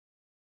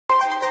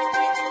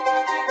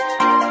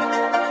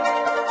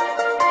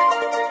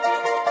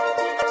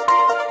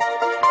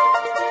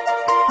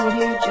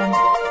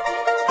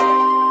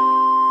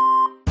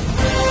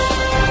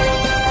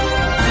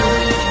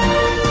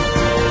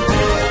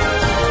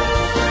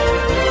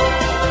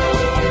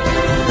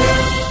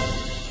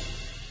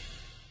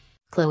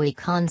Chloe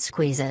Khan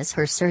squeezes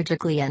her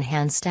surgically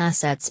enhanced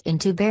assets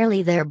into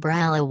barely their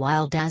bralet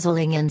while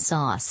dazzling in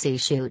saucy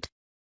shoot.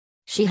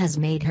 She has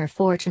made her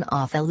fortune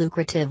off a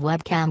lucrative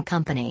webcam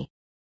company.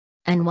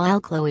 And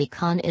while Chloe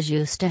Khan is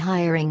used to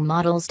hiring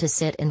models to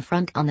sit in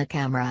front on the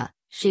camera,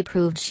 she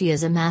proved she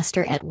is a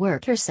master at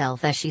work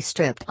herself as she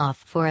stripped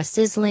off for a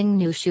sizzling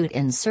new shoot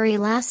in Surrey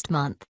last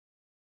month.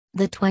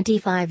 The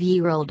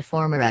 25-year-old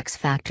former X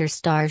Factor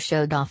star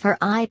showed off her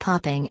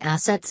eye-popping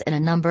assets in a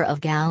number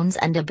of gowns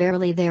and a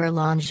barely there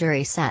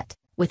lingerie set,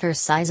 with her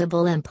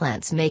sizeable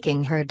implants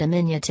making her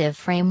diminutive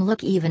frame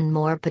look even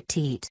more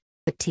petite.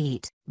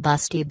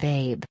 Busty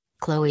babe,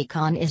 Chloe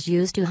Khan is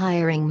used to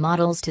hiring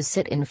models to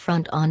sit in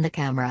front on the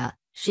camera.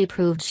 She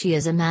proved she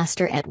is a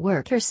master at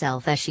work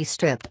herself as she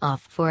stripped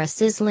off for a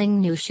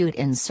sizzling new shoot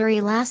in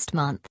Surrey last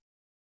month.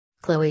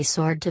 Chloe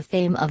soared to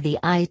fame of the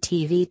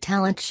ITV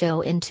talent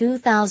show in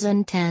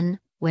 2010,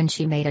 when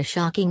she made a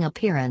shocking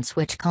appearance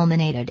which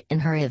culminated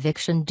in her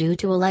eviction due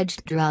to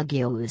alleged drug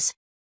use.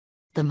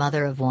 The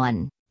mother of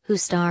one, who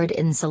starred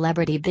in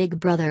Celebrity Big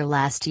Brother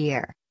last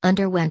year,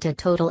 underwent a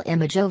total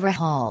image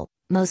overhaul,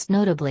 most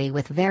notably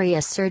with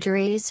various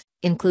surgeries,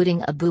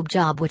 including a boob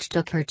job which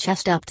took her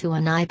chest up to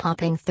an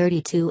eye-popping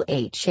 32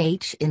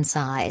 in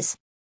size.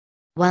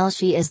 While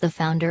she is the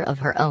founder of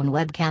her own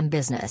webcam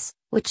business,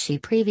 which she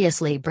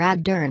previously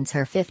bragged earns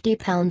her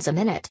 £50 a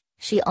minute,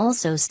 she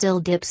also still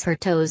dips her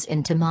toes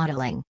into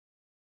modeling.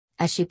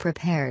 As she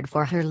prepared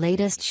for her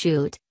latest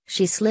shoot,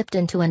 she slipped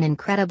into an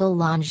incredible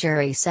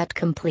lingerie set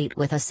complete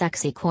with a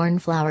sexy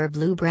cornflower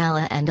blue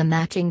bralette and a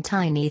matching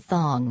tiny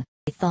thong,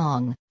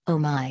 oh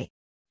my.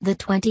 The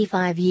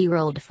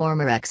 25-year-old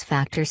former X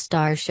Factor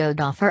star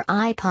showed off her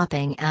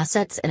eye-popping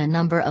assets in a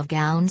number of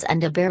gowns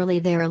and a barely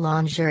there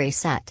lingerie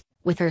set,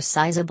 with her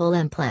sizeable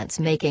implants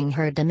making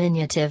her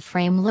diminutive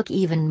frame look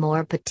even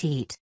more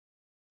petite.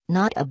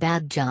 Not a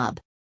bad job.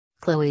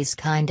 Chloe's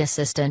kind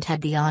assistant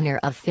had the honor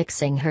of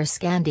fixing her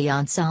Scandi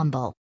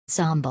ensemble.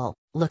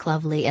 Look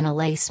lovely in a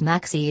lace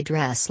maxi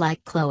dress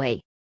like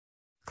Chloe.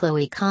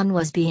 Chloe Khan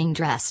was being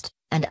dressed,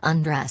 and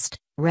undressed,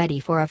 ready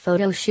for a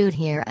photo shoot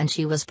here, and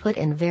she was put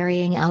in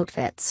varying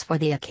outfits for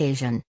the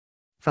occasion.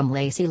 From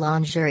lacy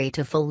lingerie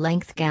to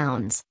full-length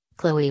gowns,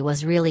 Chloe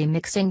was really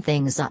mixing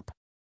things up.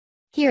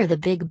 Here the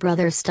Big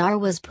Brother star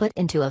was put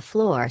into a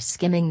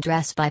floor-skimming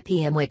dress by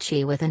PM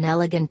Witchy with an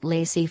elegant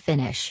lacy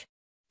finish.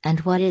 And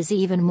what is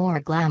even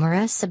more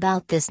glamorous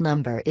about this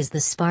number is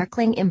the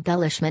sparkling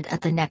embellishment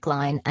at the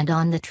neckline and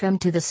on the trim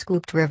to the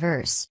scooped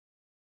reverse.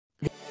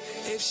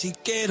 If she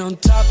get on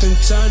top and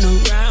turn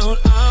around,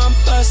 I'm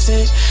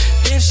busting.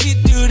 If she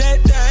do that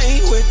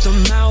thing with the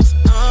mouth,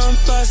 I'm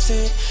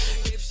busting.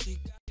 If she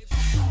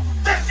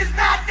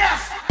got...